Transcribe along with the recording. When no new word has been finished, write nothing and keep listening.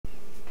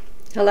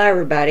Hello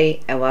everybody,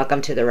 and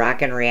welcome to the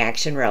Rockin'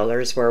 Reaction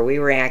Rollers, where we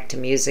react to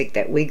music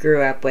that we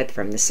grew up with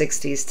from the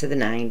 60s to the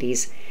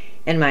 90s,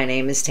 and my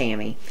name is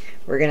Tammy.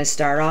 We're going to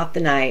start off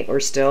the night. We're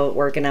still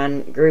working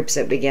on groups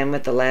that begin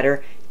with the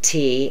letter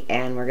T,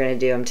 and we're going to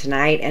do them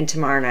tonight and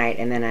tomorrow night,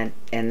 and then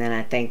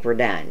I think we're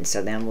done.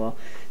 So then we'll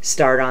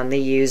start on the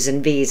U's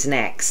and V's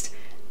next.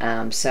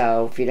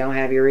 So if you don't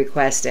have your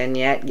request in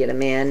yet, get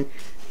them in.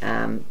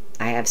 I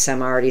have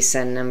some already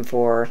sending them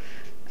for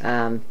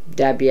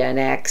W and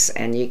X,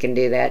 and you can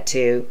do that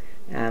too,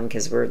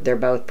 because they're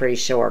both pretty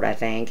short, I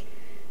think.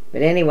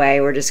 But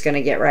anyway, we're just going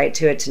to get right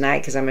to it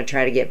tonight, because I'm going to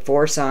try to get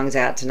 4 songs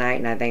out tonight,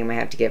 and I think I'm going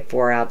to have to get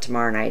 4 out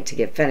tomorrow night to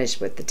get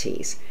finished with the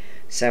T's.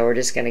 So we're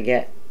just going to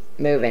get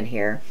moving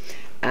here.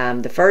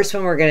 The first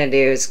one we're going to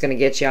do is going to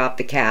get you off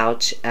the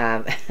couch.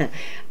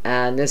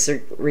 This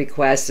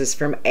request is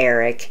from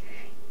Eric,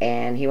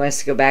 and he wants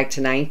to go back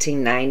to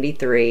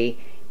 1993,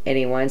 and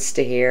he wants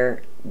to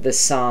hear the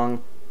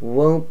song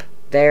WHOOMP,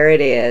 There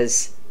It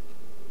Is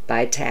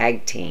by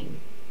Tag Team.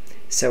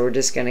 So we're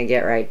just going to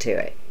get right to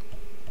it.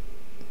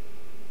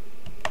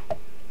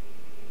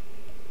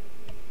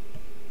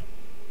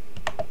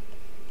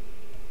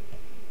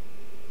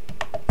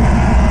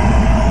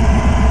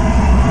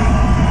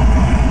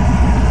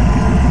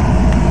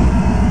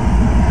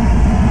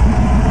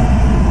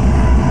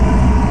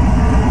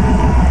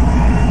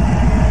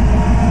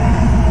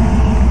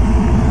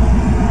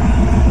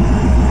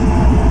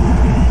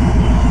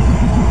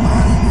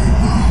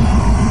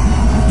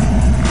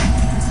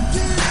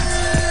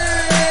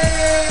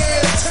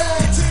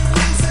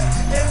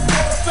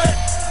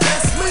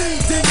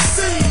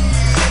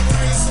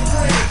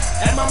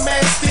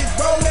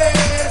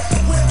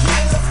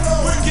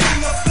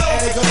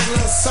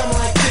 Something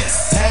like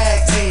this.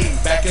 Tag team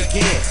back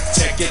again.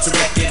 Check it to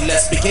record,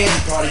 let's begin.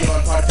 Party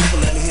on, party people,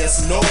 let me hear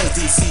some noise.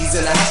 DC's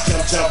in the house,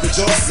 jump, jump,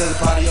 rejoice. There's a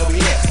party over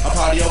here, a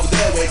party over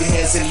there. Wave your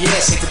hands in the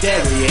air, shake the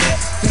dairy, yeah.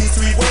 These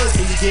 3 words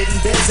when you're getting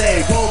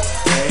busy. Whoop,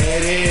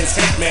 there it is,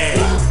 Hitman.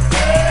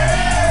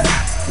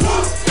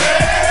 Whoop,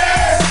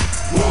 there,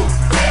 whoop,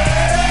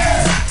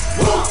 there,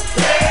 whoop,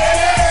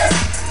 there,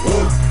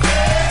 whoop,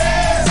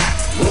 there,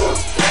 whoop,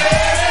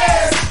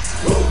 there,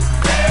 whoop,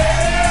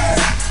 there,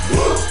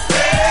 whoop,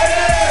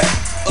 there.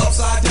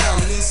 Upside down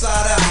and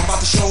inside out. I'm about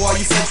to show all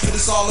you folks what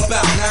it's all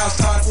about. Now it's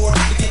time for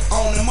us to get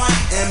on the mic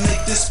and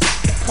make this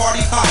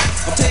party hot.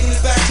 I'm taking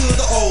it back to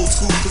the old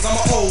school, cause I'm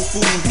an old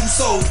fool who's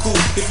so cool.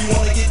 If you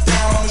wanna get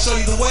down, I'ma show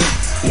you the way.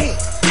 Yeah,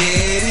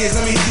 it is.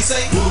 Let me hear you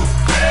say whoop,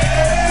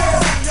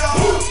 there,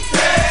 whoop,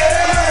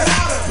 there,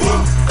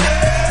 whoop,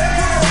 there,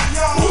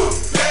 whoop,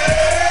 there,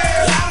 whoop,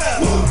 there,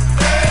 whoop,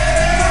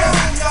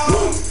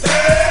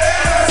 there,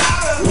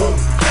 whoop,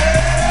 there,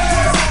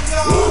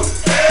 whoop,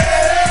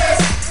 there,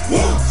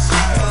 whoop.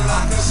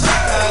 Shakalaka,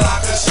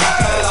 shakalaka,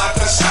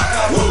 shakalaka,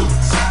 shaka, whoop.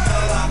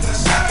 Shakalaka,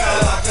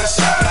 shakalaka,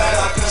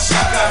 shakalaka,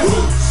 shaka,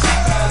 whoop.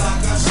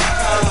 Shakalaka,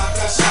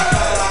 shakalaka,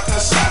 shakalaka,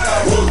 shaka,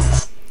 whoop.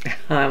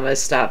 I'm going to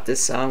stop this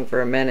song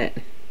for a minute,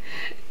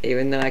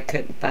 even though I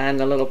couldn't find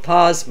the little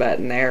pause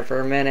button there for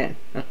a minute.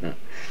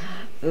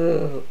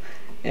 Ooh.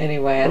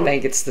 Anyway, I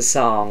think it's the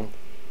song.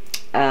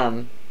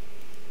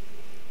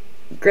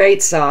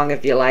 Great song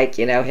if you like,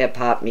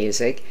 hip-hop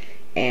music.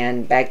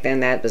 And back then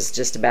that was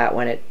just about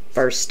when it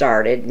first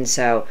started, and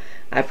so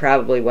I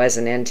probably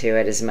wasn't into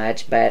it as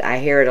much, but I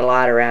hear it a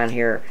lot around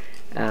here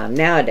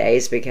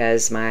nowadays,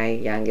 because my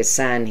youngest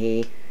son,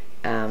 he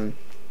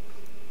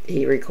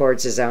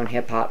records his own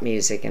hip-hop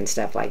music and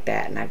stuff like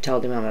that, and I've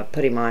told him I'm going to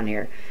put him on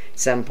here at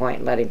some point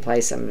and let him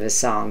play some of his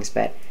songs,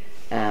 but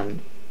I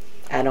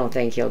don't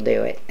think he'll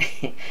do it.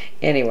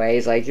 Anyway,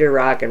 he's like, "You're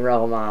rock and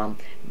roll, Mom."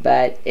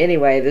 But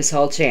anyway, this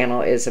whole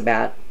channel is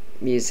about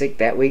music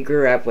that we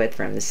grew up with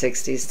from the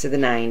 60s to the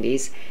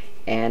 90s,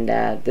 and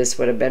this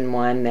would have been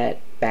one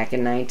that back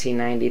in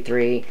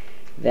 1993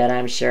 that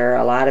I'm sure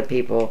a lot of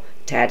people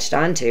attached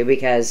onto,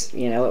 because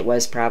it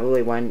was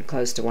probably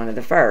close to one of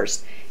the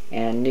first,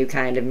 and new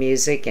kind of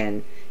music,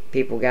 and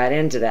people got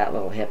into that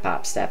little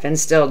hip-hop stuff and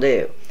still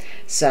do.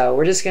 So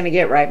we're just going to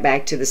get right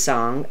back to the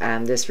song.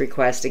 This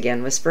request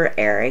again was for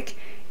Eric,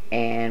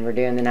 and we're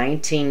doing the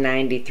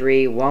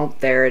 1993 WHOOMP,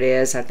 There It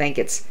Is. I think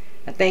it's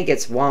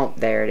WHOOMP,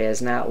 There It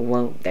Is, not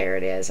WHOOMP, There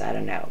It Is. I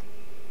don't know.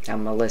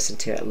 I'm going to listen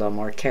to it a little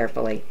more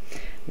carefully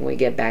when we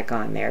get back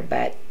on there.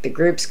 But the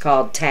group's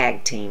called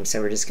Tag Team,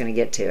 so we're just going to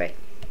get to it.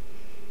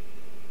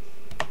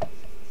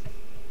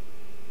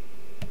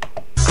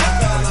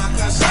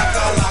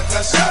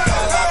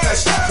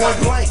 Point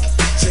blank,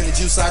 gin and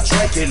juice I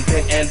drank, and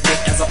bent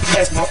as I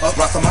pass my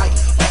rock the mic.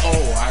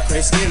 I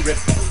crave skin rip,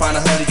 find a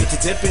honey, get to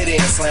dip it in,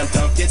 slam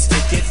dunk it,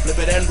 stick it, flip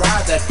it and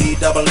ride that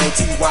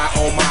B-double-O-T-Y,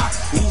 oh my.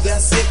 Ooh,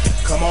 that's it,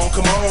 come on,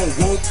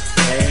 whoop,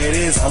 there it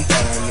is, I'm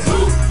done.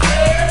 Whoop,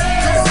 yeah,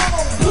 come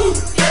on,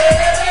 whoop,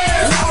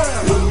 yeah,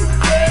 whoop,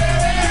 yeah,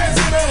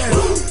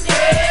 whoop,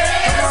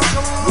 yeah,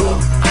 come on,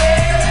 whoop,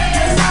 yeah,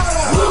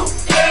 whoop,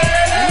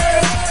 yeah,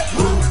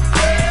 whoop,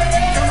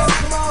 yeah, come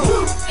on,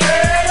 whoop,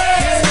 yeah.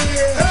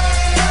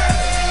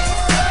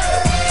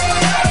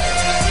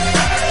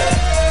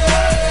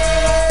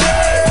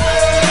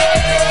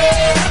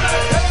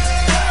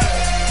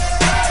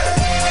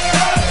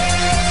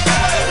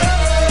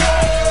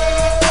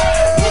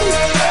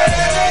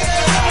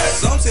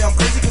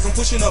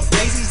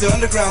 the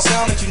underground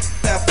sound that you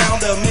have found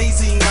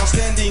amazing,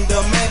 outstanding,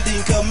 demanding,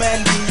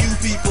 commanding, you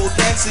people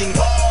dancing.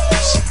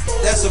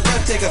 That's a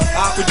breath taker.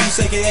 I produce,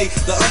 aka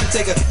the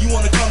Undertaker. You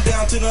wanna come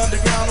down to the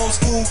underground old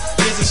school?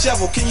 Here's a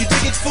shovel. Can you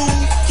dig it, fool?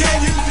 Can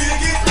you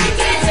dig it?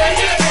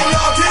 Can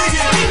y'all dig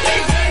it?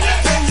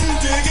 Can you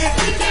dig it?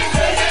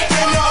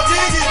 Can y'all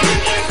dig it?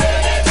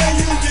 Can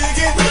you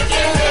dig it?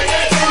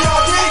 Can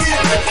y'all dig it?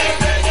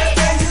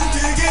 Can you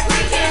dig it?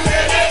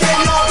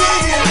 Can y'all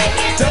dig it?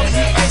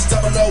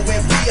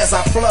 W-H-O-O-M-P as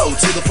I flow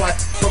to the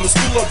front from the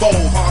school of bowl.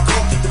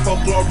 Hardcore, keep the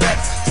folklore rap.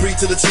 3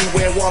 to the 2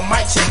 and 1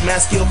 mic check.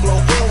 Mass skill flow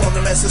full on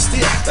the mess of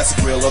steel. That's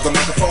the grill of the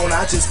microphone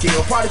I just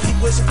killed. Party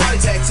people, it's your party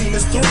tag team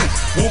is through.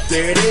 Whoop,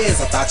 there it is.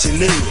 I thought you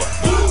knew.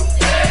 Whoop,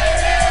 there it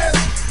is.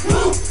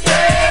 Whoop,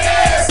 there it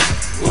is.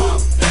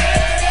 Whoop, there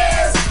it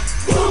is.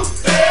 Whoop,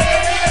 there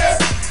it is.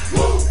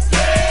 Whoop,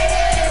 there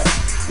it is.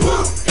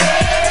 Whoop,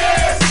 there it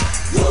is.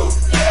 Whoop,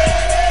 there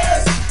it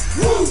is.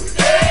 Whoop,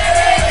 there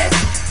it is.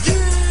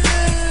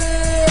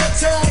 Yeah,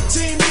 tag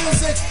team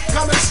music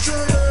coming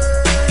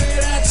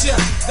straight at ya.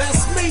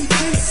 That's me,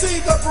 DC,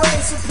 the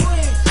brain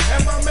supreme,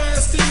 and my man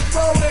Steve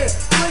Rollin.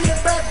 Bring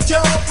it back,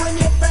 y'all, bring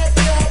it back,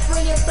 y'all,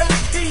 bring it back.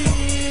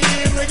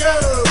 Here we go.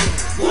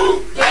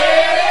 Whoop,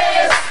 there it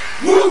is.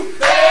 Whoop,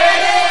 there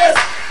it is.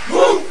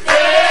 Whoop,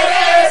 there it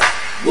is.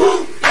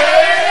 Whoop,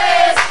 there it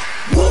is.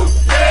 Whoop,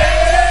 there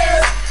it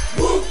is.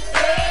 Whoop,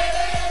 there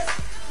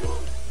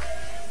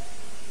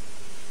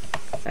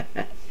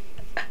it is.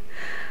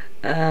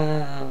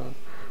 Oh.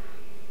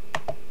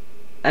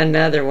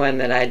 Another one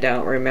that I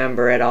don't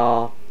remember at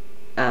all.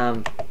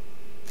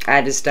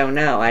 I just don't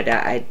know.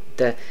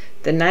 The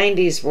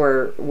 90s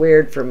were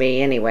weird for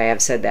me anyway.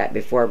 I've said that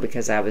before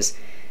because the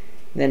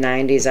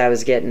 90s I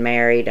was getting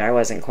married. I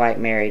wasn't quite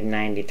married in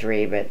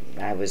 93, but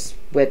I was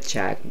with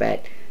Chuck,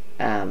 but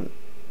we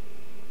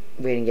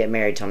didn't get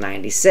married till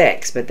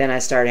 96. But then I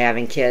started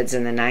having kids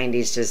in the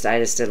 90s. I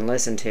just didn't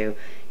listen to,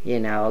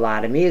 a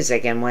lot of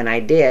music, and when I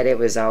did, it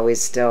was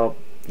always still,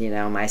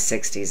 my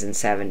 60s and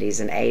 70s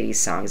and 80s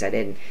songs. I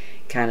didn't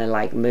kind of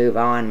like move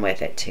on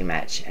with it too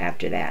much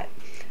after that.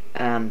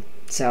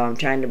 So I'm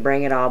trying to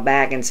bring it all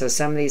back, and so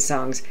some of these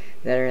songs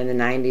that are in the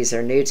 90s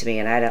are new to me,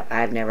 and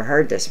I've never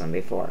heard this one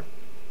before.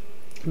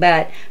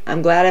 But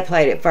I'm glad I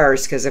played it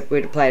first, because if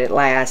we'd played it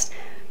last,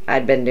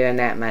 I'd been doing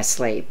that in my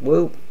sleep.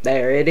 Whoop,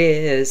 there it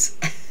is.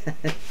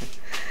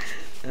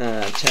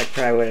 Chuck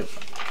probably would have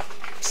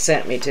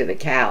sent me to the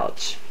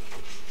couch.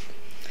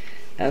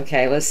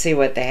 Okay, let's see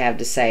what they have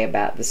to say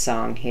about the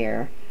song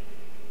here.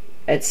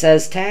 It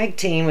says, Tag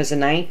Team was a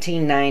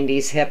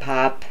 1990s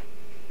hip-hop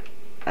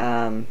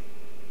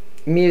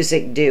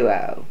music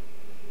duo.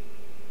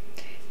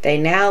 They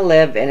now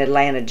live in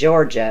Atlanta,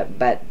 Georgia,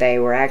 but they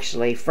were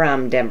actually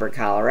from Denver,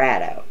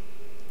 Colorado.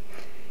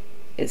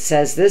 It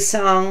says this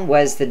song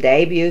was the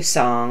debut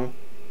song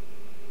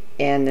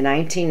in the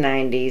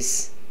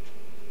 1990s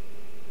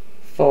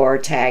for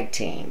Tag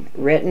Team,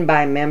 written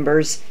by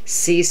members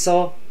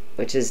Cecil,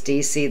 which is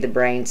DC the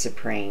Brain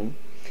Supreme,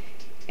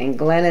 and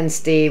Glenn and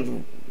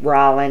Steve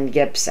Rollin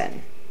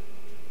Gibson.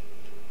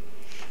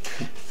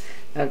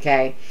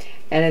 Okay,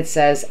 and it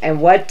says,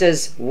 and what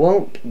does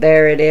 "whoomp,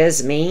 there it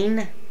is"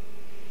 mean?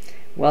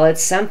 Well,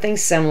 it's something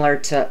similar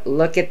to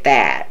 "look at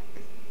that."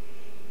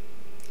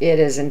 It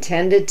is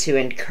intended to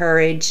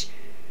encourage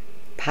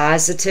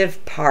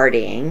positive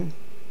partying,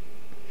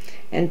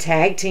 and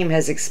Tag Team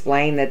has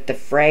explained that the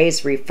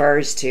phrase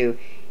refers to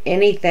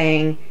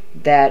anything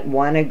that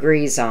one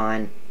agrees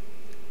on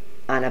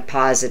a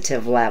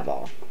positive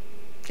level.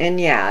 And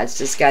yeah, it's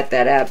just got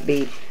that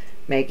upbeat,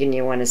 making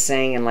you want to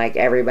sing, and like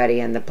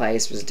everybody in the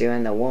place was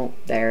doing the "whoomp,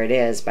 there it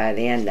is" by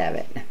the end of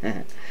it,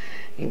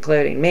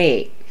 including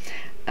me.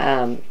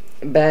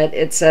 But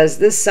it says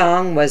this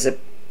song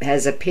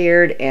has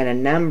appeared in a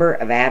number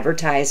of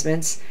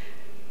advertisements,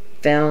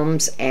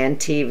 films, and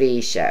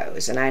TV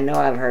shows. And I know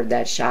I've heard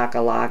that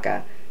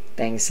Shaka-Laka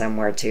thing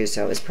somewhere too,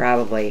 so it was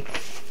probably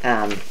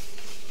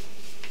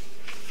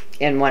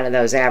in one of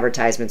those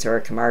advertisements or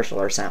a commercial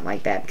or something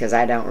like that, because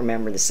I don't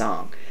remember the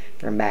song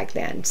from back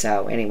then.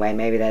 So anyway,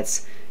 maybe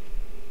that's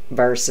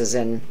verses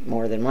in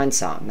more than one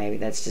song. Maybe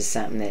that's just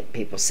something that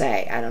people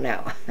say. I don't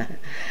know.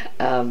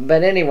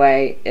 But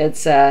anyway,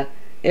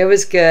 it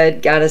was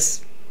good. Got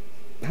us,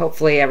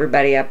 hopefully,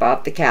 everybody up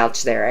off the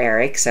couch there,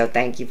 Eric. So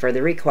thank you for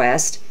the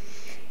request.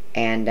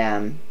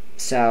 And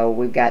so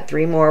we've got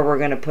 3 more we're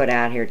going to put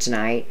out here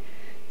tonight.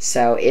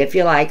 So if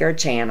you like our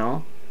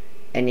channel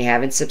and you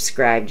haven't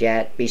subscribed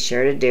yet, be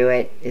sure to do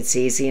it. It's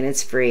easy and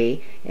it's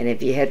free. And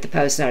if you hit the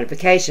post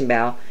notification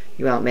bell,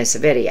 you won't miss a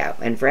video.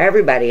 And for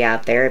everybody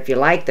out there, if you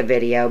like the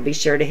video, be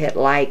sure to hit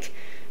like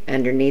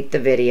underneath the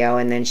video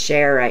and then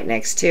share right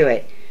next to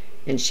it,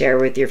 and share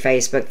with your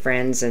Facebook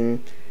friends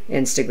and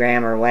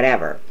Instagram or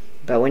whatever.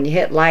 But when you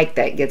hit like,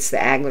 that gets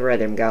the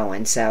algorithm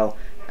going. So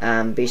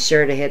be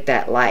sure to hit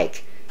that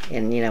like.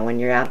 And when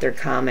you're out there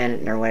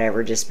commenting or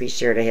whatever, just be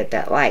sure to hit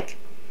that like.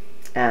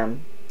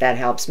 That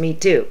helps me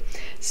too.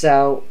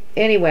 So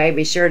anyway,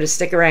 be sure to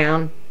stick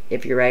around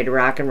if you're ready to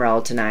rock and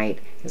roll tonight,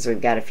 because we've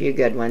got a few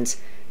good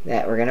ones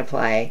that we're going to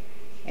play.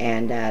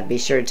 And be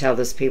sure to tell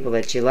those people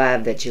that you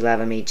love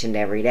them each and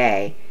every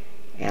day.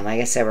 And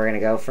like I said, we're going to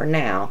go for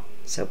now.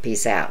 So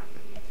peace out.